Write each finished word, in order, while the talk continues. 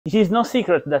It is no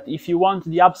secret that if you want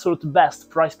the absolute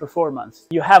best price performance,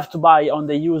 you have to buy on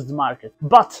the used market.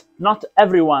 But not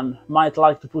everyone might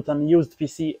like to put an used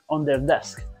PC on their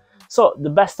desk. So the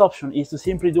best option is to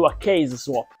simply do a case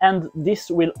swap, and this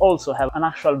will also have an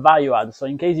actual value add. So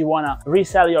in case you wanna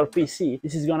resell your PC,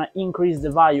 this is gonna increase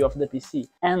the value of the PC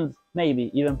and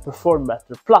maybe even perform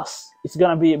better. Plus, it's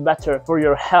gonna be better for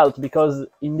your health, because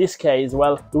in this case,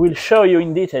 well, we will show you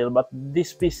in detail, but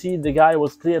this PC, the guy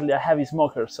was clearly a heavy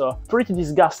smoker, so pretty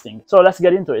disgusting. So let's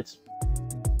get into it.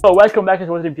 So welcome back to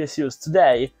ImWateringPSUs.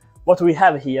 Today, what we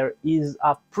have here is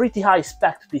a pretty high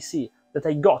spec PC that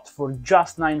I got for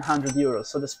just 900 euros.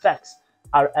 So the specs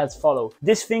are as follow.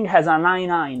 This thing has an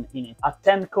i9 in it, a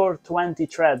 10-core 20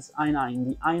 threads i9,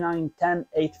 the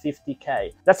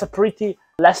i9-10850K. That's a pretty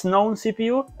less known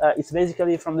CPU. It's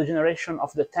basically from the generation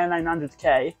of the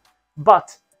 10900K,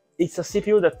 but it's a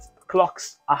CPU that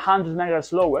clocks 100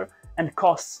 MHz lower and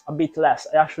costs a bit less.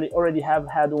 I actually already have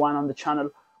had one on the channel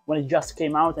when it just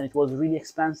came out and it was really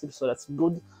expensive, so that's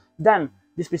good. Then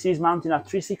this PC is mounting a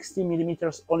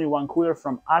 360mm only one cooler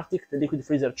from Arctic, the Liquid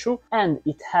Freezer 2, and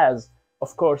it has,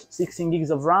 of course, 16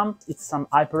 gigs of RAM. It's some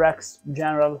HyperX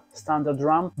general standard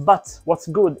RAM, but what's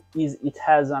good is it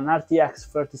has an RTX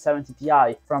 3070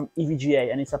 Ti from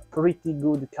EVGA, and it's a pretty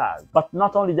good card. But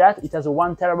not only that, it has a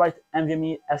 1TB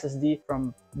NVMe SSD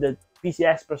from the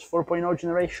PCI Express 4.0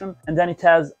 generation, and then it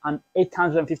has an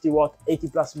 850W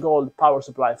 80+ gold power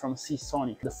supply from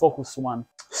Seasonic, the Focus one.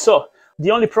 So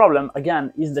the only problem,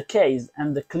 again, is the case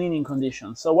and the cleaning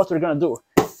conditions. So what we're gonna do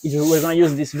is we're gonna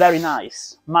use this very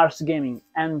nice Mars Gaming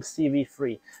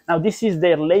MCV3. Now this is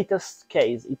their latest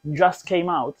case, it just came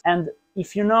out, and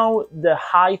if you know the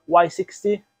Hype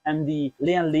Y60 and the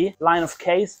Lee line of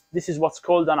case, this is what's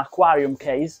called an aquarium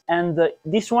case, and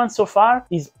this one so far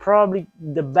is probably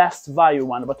the best value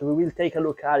one, but we will take a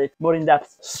look at it more in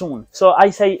depth soon. So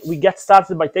I say we get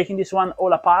started by taking this one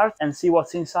all apart and see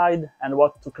what's inside and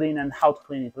what to clean and how to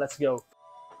clean it. Let's go.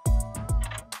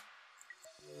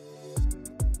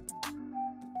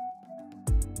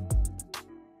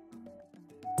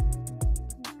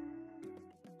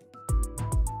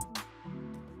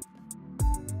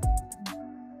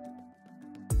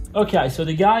 Okay, so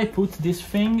the guy put this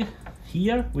thing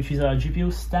here, which is a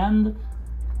GPU stand,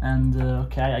 and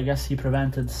okay, I guess he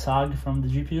prevented sag from the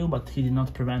GPU, but he did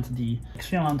not prevent the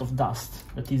extreme amount of dust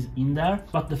that is in there.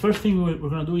 But the first thing we're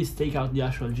gonna do is take out the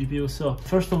actual GPU. So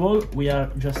first of all, we are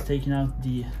just taking out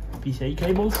the PCIe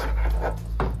cables,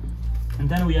 and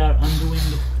then we are undoing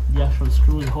the actual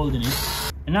screws holding it.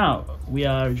 And now we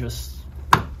are just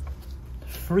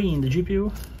freeing the GPU.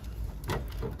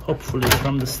 Hopefully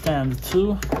from the stand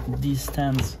too. These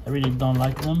stands, I really don't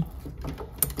like them.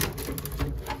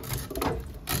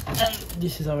 And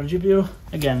this is our GPU.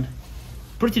 Again,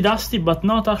 pretty dusty, but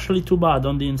not actually too bad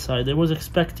on the inside. I was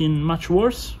expecting much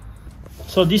worse.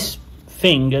 So this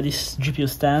thing, this GPU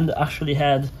stand, actually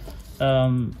had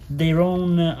their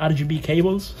own RGB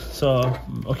cables. So,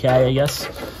 okay, I guess.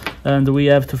 And we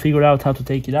have to figure out how to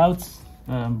take it out.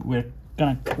 We're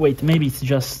gonna, wait, maybe it's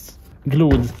just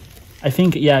glued. I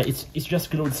think, yeah, it's just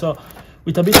glued, so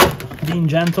with a bit of being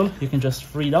gentle, you can just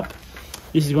free it up.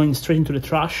 This is going straight into the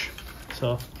trash,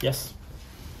 so yes.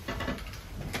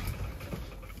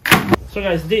 So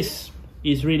guys, this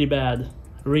is really bad,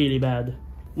 really bad.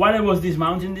 While I was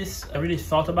dismounting this, I really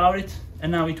thought about it,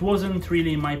 and now it wasn't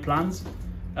really in my plans,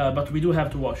 but we do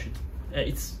have to wash it.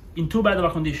 It's in too bad of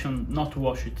a condition not to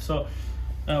wash it, so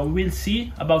we'll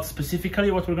see about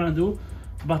specifically what we're gonna do,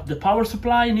 but the power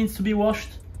supply needs to be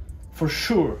washed, for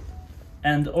sure,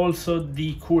 and also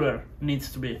the cooler needs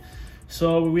to be.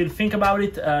 So we will think about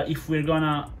it if we're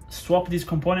gonna swap these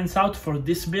components out for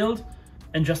this build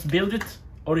and just build it,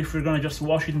 or if we're gonna just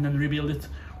wash it and then rebuild it.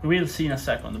 We will see in a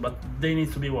second, but they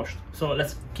need to be washed. So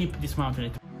let's keep dismounting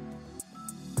it.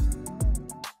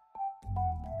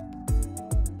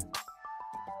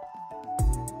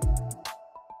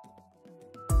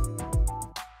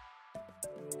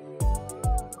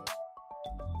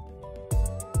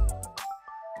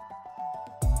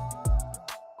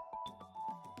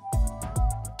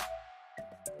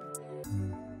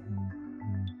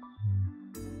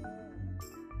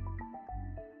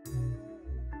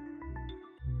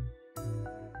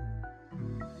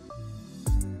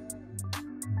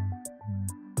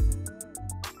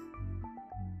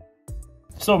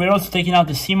 So we're also taking out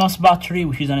the CMOS battery,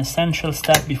 which is an essential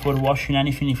step before washing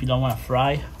anything if you don't want to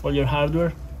fry all your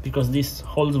hardware, because this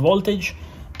holds voltage.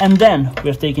 And then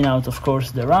we're taking out, of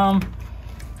course, the RAM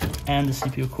and the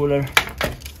CPU cooler.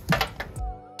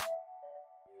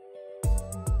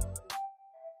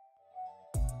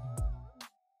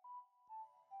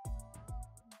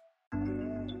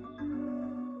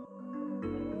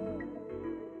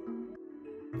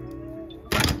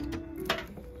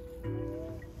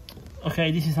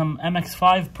 Okay, this is some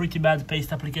MX5, pretty bad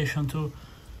paste application too,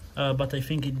 but I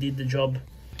think it did the job.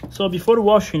 So before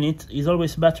washing it, it's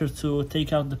always better to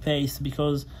take out the paste,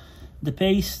 because the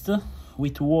paste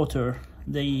with water,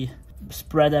 they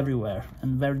spread everywhere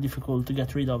and very difficult to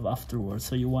get rid of afterwards.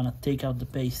 So you want to take out the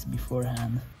paste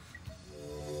beforehand.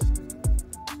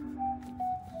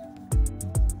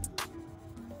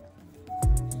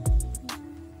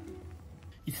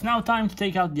 It's now time to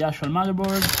take out the actual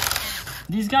motherboard.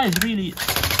 These guys really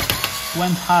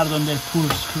went hard on their pull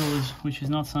screws, which is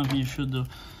not something you should do.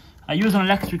 I use an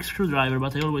electric screwdriver,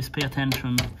 but I always pay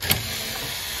attention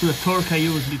to the torque I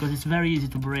use, because it's very easy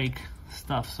to break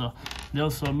stuff. So they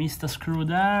also missed a screw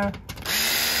there.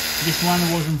 This one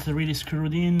wasn't really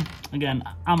screwed in. Again,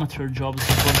 amateur jobs,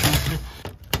 unfortunately.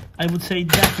 I would say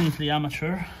definitely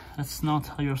amateur. That's not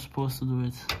how you're supposed to do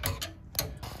it.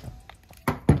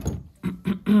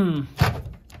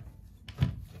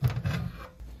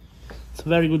 It's a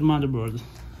very good motherboard,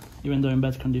 even though in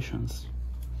bad conditions.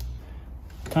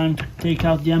 Time to take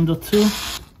out the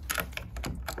M.2.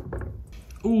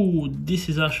 Ooh, this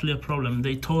is actually a problem.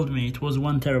 They told me it was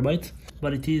 1 terabyte,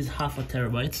 but it is half a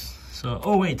terabyte. So,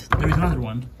 oh wait, there is another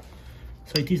one.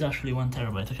 So it is actually 1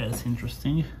 terabyte. Okay, that's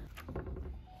interesting.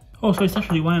 Oh, so it's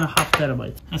actually 1.5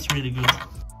 terabyte. That's really good.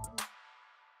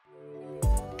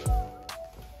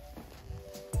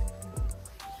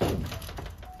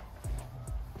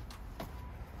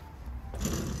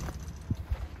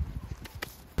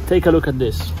 Take a look at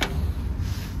this.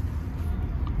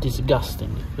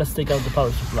 Disgusting. Let's take out the power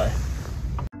supply.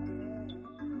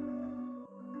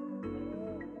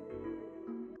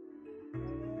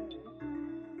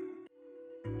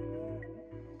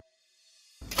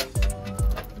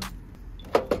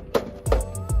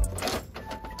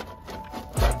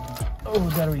 Oh,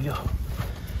 there we go.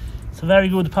 It's a very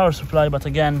good power supply, but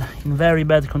again, in very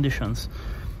bad conditions.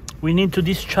 We need to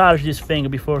discharge this thing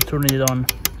before turning it on,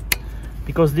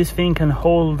 because this thing can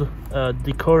hold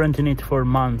the current in it for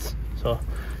months, so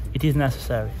it is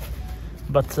necessary.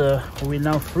 But we're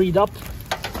now freed up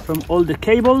from all the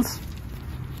cables.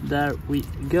 There we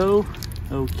go.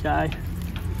 Okay,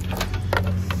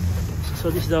 so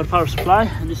this is our power supply,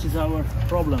 and this is our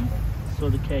problem, so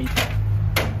the cable.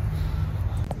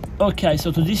 Okay,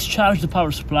 so to discharge the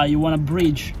power supply, you want to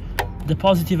bridge the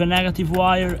positive and negative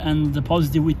wire, and the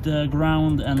positive with the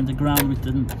ground and the ground with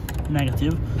the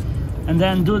negative. And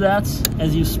then do that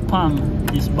as you spam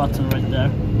this button right there.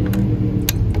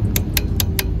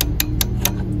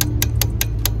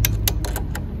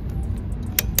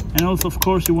 And also, of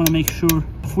course, you want to make sure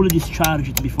fully discharge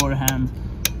it beforehand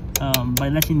by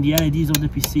letting the LEDs of the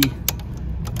PC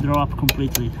draw up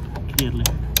completely, clearly.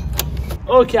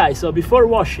 Okay, so before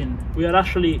washing, we are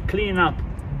actually cleaning up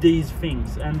these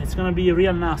things, and it's gonna be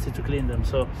real nasty to clean them,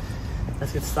 so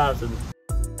let's get started.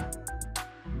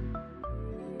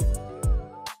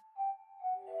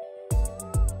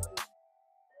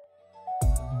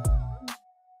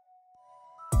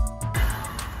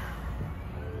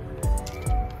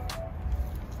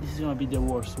 This is gonna be the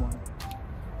worst one.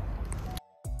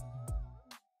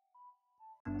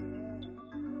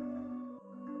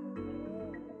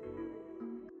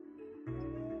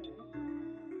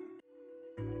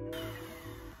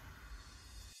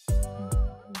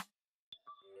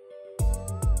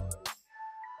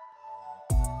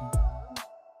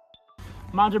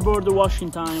 Motherboard washing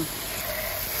time.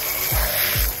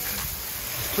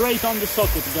 Straight on the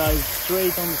socket, guys,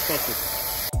 straight on the socket.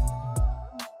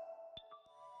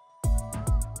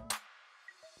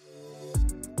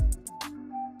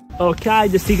 Okay,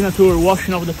 the signature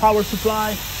washing of the power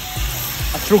supply,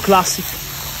 a true classic.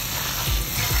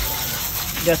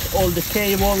 Get all the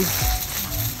cables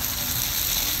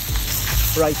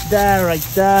right there, right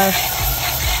there.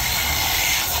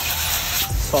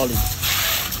 Solid.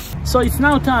 So it's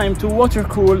now time to water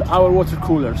cool our water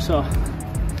cooler. So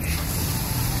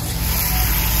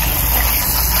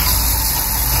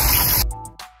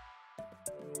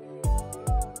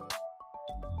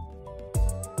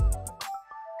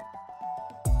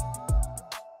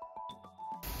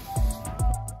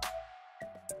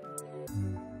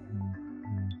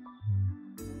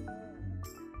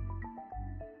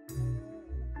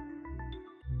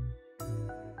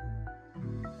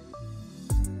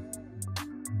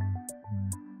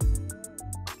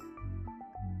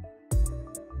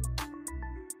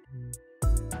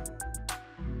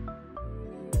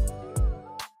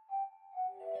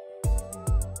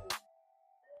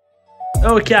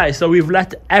okay, so we've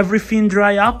let everything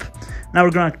dry up. Now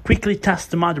we're gonna quickly test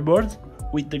the motherboard.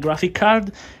 with the graphic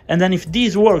card, and then if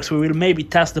this works we will maybe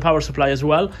test the power supply as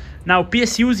well. Now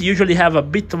PSUs usually have a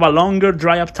bit of a longer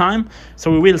dry up time,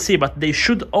 so we will see, but they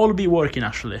should all be working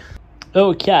actually.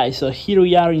 Okay, so here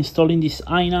we are installing this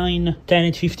i9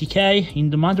 10850K in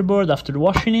the motherboard after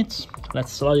washing it.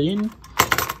 Let's slide it in.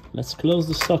 Let's close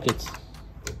the socket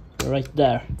right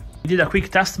there. We did a quick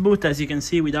test boot, as you can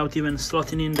see, without even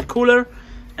slotting in the cooler,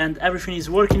 and everything is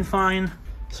working fine.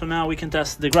 So now we can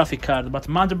test the graphic card, but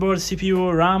motherboard,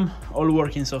 CPU, RAM, all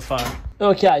working so far.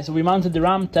 Okay, so we mounted the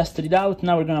RAM, tested it out.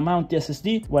 Now we're gonna mount the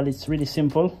SSD. Well, it's really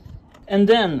simple. And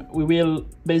then we will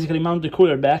basically mount the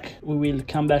cooler back. We will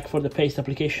come back for the paste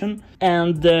application.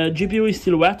 And the GPU is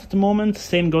still wet at the moment.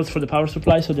 Same goes for the power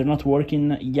supply, so they're not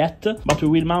working yet. But we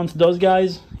will mount those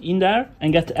guys in there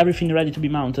and get everything ready to be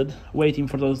mounted, waiting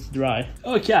for those to dry.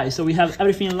 Okay, so we have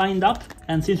everything lined up.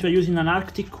 And since we're using an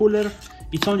Arctic cooler,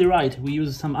 it's only right we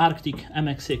use some Arctic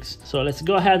MX6. So let's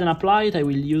go ahead and apply it. I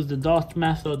will use the dot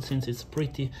method since it's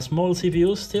pretty small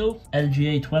CPU still.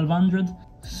 LGA 1200.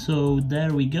 So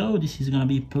there we go, this is gonna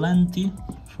be plenty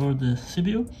for the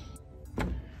CPU.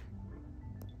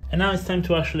 And now it's time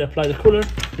to actually apply the cooler.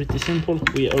 Pretty simple,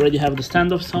 we already have the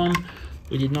standoffs on,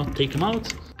 we did not take them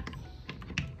out.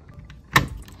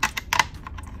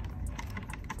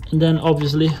 And then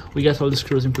obviously we get all the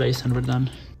screws in place and we're done.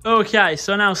 Okay,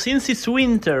 so now since it's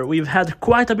winter, we've had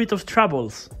quite a bit of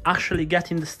troubles actually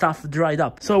getting the stuff dried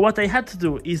up. So what I had to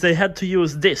do is I had to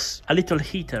use this, a little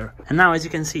heater. And now as you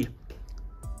can see,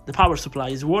 the power supply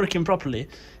is working properly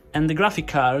and the graphic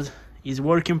card is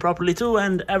working properly too,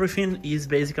 and everything is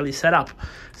basically set up.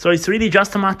 So it's really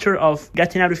just a matter of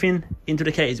getting everything into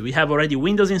the case. We have already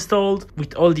Windows installed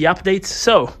with all the updates,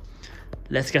 so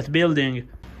let's get building.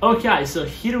 Okay, so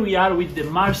here we are with the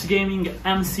Mars Gaming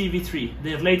MCV3,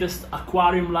 their latest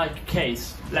aquarium-like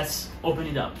case. Let's open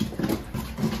it up.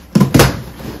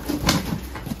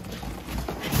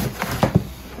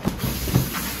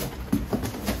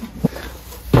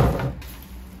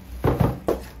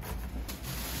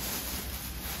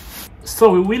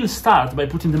 So we will start by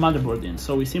putting the motherboard in.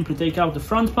 So we simply take out the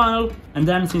front panel, and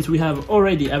then since we have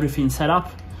already everything set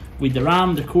up with the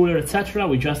RAM, the cooler, etc.,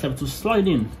 we just have to slide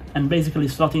in and basically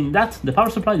slot in that, the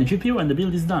power supply, the GPU, and the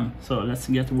build is done. So let's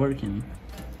get working.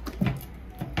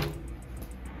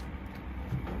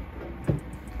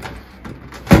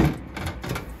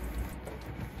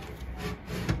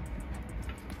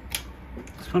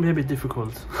 It's gonna be a bit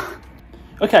difficult.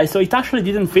 Okay, so it actually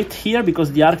didn't fit here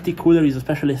because the Arctic cooler is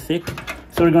especially thick.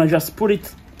 So we're gonna just put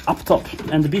it up top,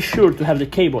 and be sure to have the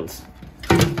cables,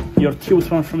 your tubes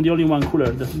from the all-in-one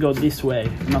cooler, that go this way,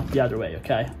 not the other way,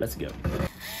 okay? Let's go.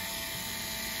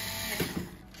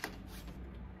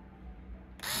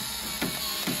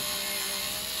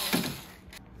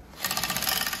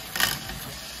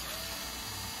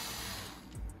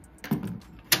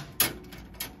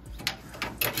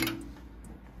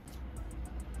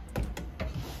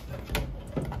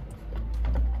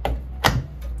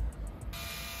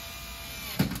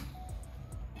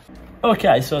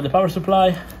 Okay, so the power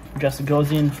supply just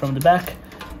goes in from the back,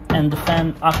 and the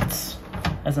fan acts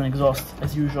as an exhaust,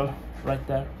 as usual, right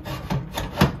there.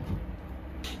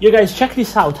 You guys, check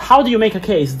this out. How do you make a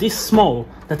case this small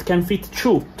that can fit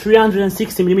through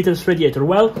 360mm radiator?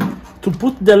 Well, to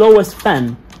put the lowest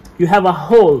fan, you have a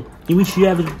hole in which you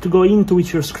have to go into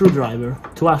with your screwdriver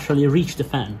to actually reach the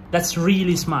fan. That's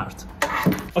really smart.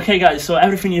 Okay guys, so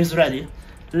everything is ready.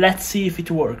 Let's see if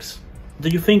it works. Do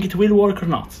you think it will work or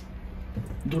not?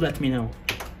 Do let me know.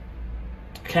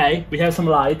 Okay, we have some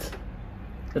light.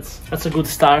 That's a good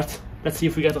start. Let's see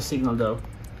if we get a signal though.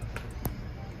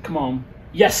 Come on.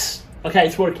 Yes! Okay,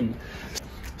 it's working.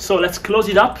 So let's close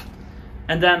it up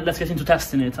and then let's get into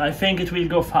testing it. I think it will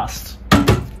go fast.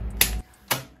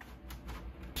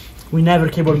 We never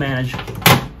cable manage.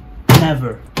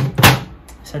 Never. I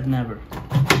said never.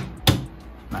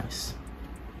 Nice.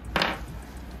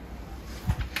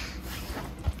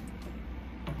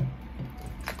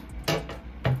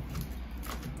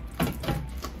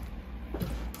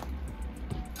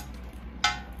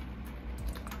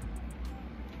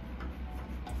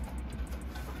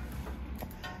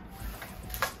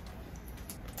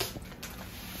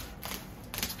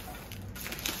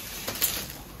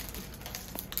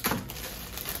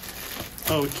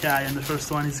 Okay, and the first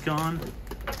one is gone.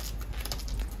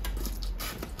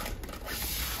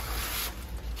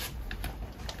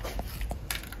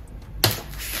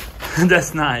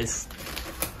 That's nice.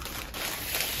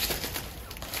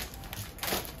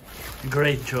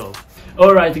 Great job.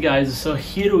 Alright guys, so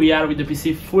here we are with the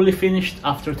PC fully finished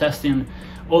after testing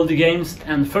all the games,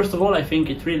 and first of all I think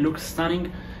it really looks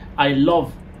stunning. I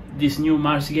love this new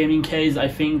Mars Gaming case. I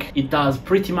think it does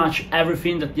pretty much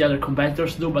everything that the other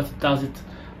competitors do, but it does it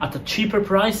at a cheaper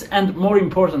price, and more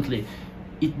importantly,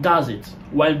 it does it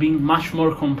while being much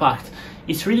more compact.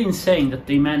 It's really insane that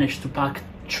they managed to pack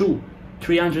two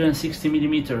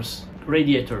 360mm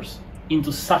radiators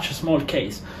into such a small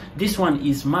case. This one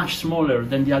is much smaller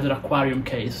than the other aquarium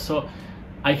case, so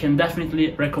I can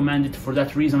definitely recommend it for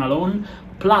that reason alone.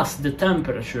 Plus the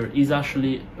temperature is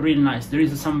actually really nice. There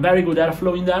is some very good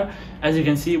airflow in there. As you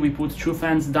can see, we put two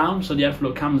fans down, so the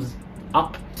airflow comes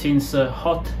up. Since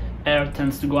hot air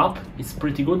tends to go up, it's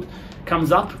pretty good.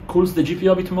 Comes up, cools the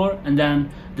GPU a bit more, and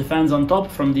then the fans on top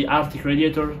from the Arctic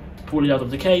radiator pull it out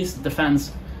of the case. The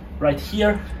fans right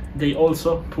here, they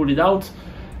also pull it out.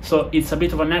 So it's a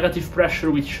bit of a negative pressure,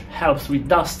 which helps with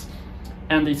dust,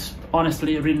 and it's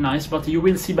honestly really nice, but you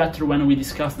will see better when we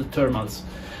discuss the thermals.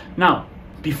 Now,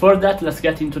 before that, let's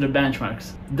get into the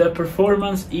benchmarks. The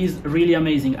performance is really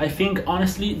amazing. I think,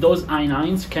 honestly, those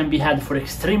i9s can be had for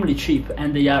extremely cheap,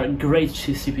 and they are great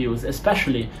CPUs,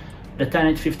 especially the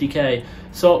 10850K.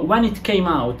 So when it came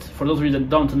out, for those of you that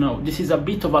don't know, this is a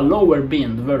bit of a lower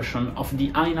binned version of the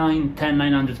i9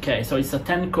 10900K. So it's a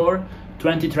 10-core,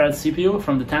 20-thread CPU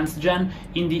from the 10th gen.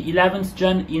 In the 11th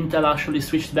gen, Intel actually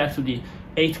switched back to the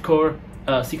 8-core,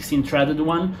 16-threaded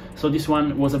one. So this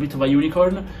one was a bit of a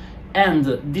unicorn. And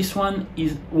this one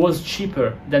was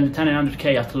cheaper than the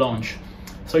 10900K at launch.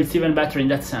 So it's even better in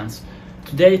that sense.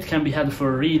 Today it can be had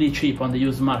for really cheap on the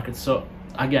used market. So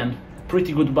again,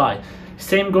 pretty good buy.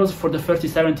 Same goes for the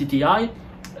 3070 Ti.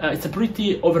 It's a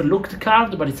pretty overlooked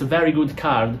card, but it's a very good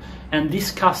card. And this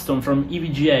custom from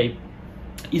EVGA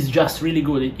is just really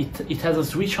good. It has a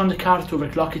switch on the card to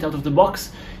overclock it out of the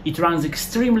box. It runs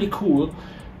extremely cool.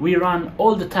 We ran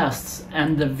all the tests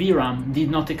and the VRAM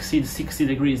did not exceed 60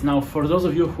 degrees. Now, for those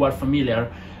of you who are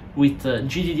familiar with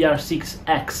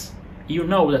GDDR6X, you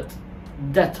know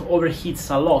that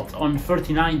overheats a lot. On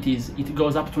 3090s, it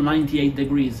goes up to 98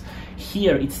 degrees.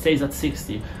 Here, it stays at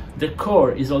 60. The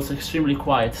core is also extremely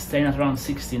quiet, staying at around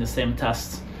 60 in the same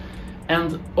tests.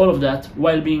 And all of that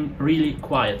while being really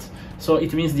quiet. So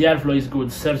it means the airflow is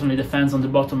good. Certainly the fans on the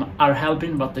bottom are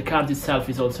helping, but the card itself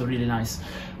is also really nice.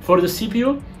 For the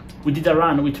CPU, we did a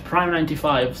run with Prime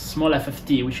 95 small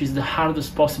FFT, which is the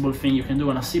hardest possible thing you can do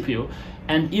on a CPU.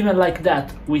 And even like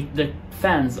that, with the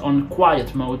fans on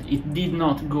quiet mode, it did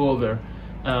not go over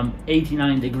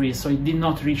 89 degrees, so it did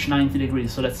not reach 90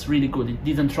 degrees, so that's really good. It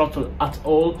didn't throttle at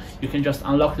all. You can just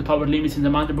unlock the power limits in the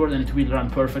motherboard and it will run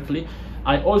perfectly.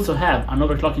 I also have an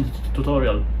overclocking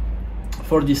tutorial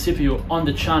for this CPU on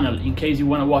the channel in case you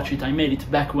want to watch it. I made it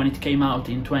back when it came out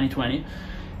in 2020.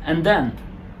 And then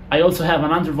I also have an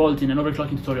undervolting and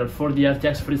overclocking tutorial for the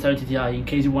RTX 4070 Ti in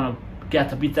case you want to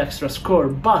get a bit extra score.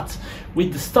 But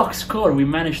with the stock score, we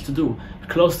managed to do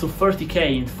close to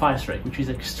 30k in Firestrike, which is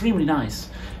extremely nice.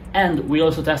 And we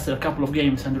also tested a couple of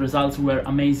games and the results were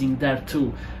amazing there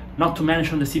too. Not to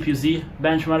mention the CPU-Z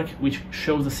benchmark, which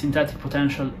shows the synthetic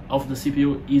potential of the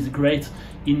CPU is great.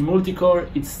 In multi-core,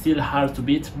 it's still hard to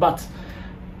beat, but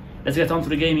let's get on to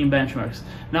the gaming benchmarks.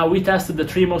 Now, we tested the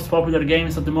three most popular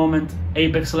games at the moment: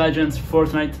 Apex Legends,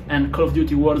 Fortnite, and Call of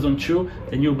Duty Warzone 2,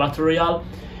 the new Battle Royale,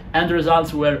 and the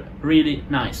results were really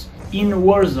nice. In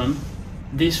Warzone,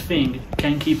 this thing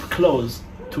can keep close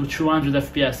to 200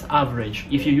 FPS average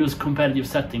if you use competitive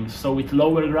settings, so with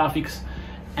lower graphics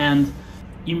and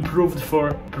improved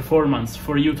for performance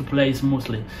for you to play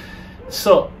smoothly.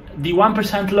 So the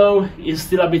 1% low is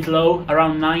still a bit low,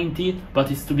 around 90,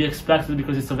 but it's to be expected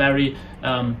because it's a very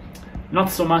not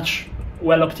so much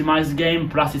well optimized game,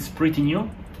 plus it's pretty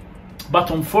new. But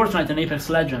on Fortnite and Apex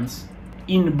Legends,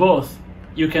 in both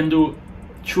you can do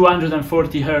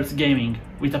 240 Hz gaming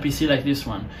with a PC like this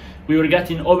one. We were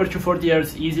getting over 240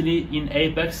 Hz easily in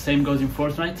Apex, same goes in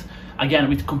Fortnite. Again,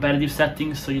 with competitive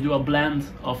settings, so you do a blend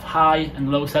of high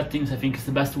and low settings. I think it's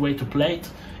the best way to play it.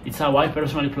 It's how I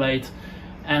personally play it.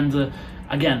 And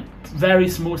again, very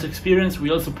smooth experience.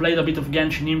 We also played a bit of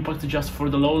Genshin Impact just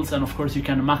for the lols, and of course you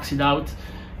can max it out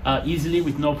easily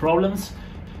with no problems.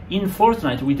 In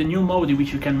Fortnite, with the new mode in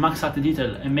which you can max out the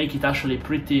detail and make it actually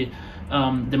pretty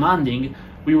demanding,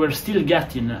 we were still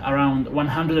getting around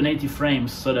 180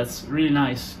 frames, so that's really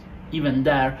nice even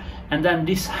there. And then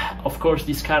this, of course,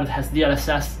 this card has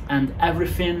DLSS and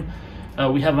everything.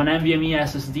 We have an NVMe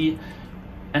SSD,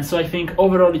 and so I think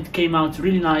overall it came out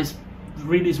really nice,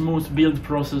 really smooth build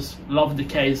process. Love the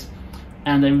case,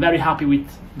 and I'm very happy with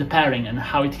the pairing and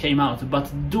how it came out.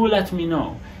 But do let me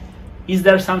know, is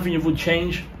there something you would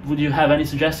change? Would you have any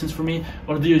suggestions for me,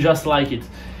 or do you just like it?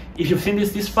 If you've seen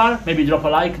this far, maybe drop a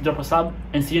like, drop a sub,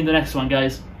 and see you in the next one,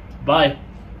 guys. Bye.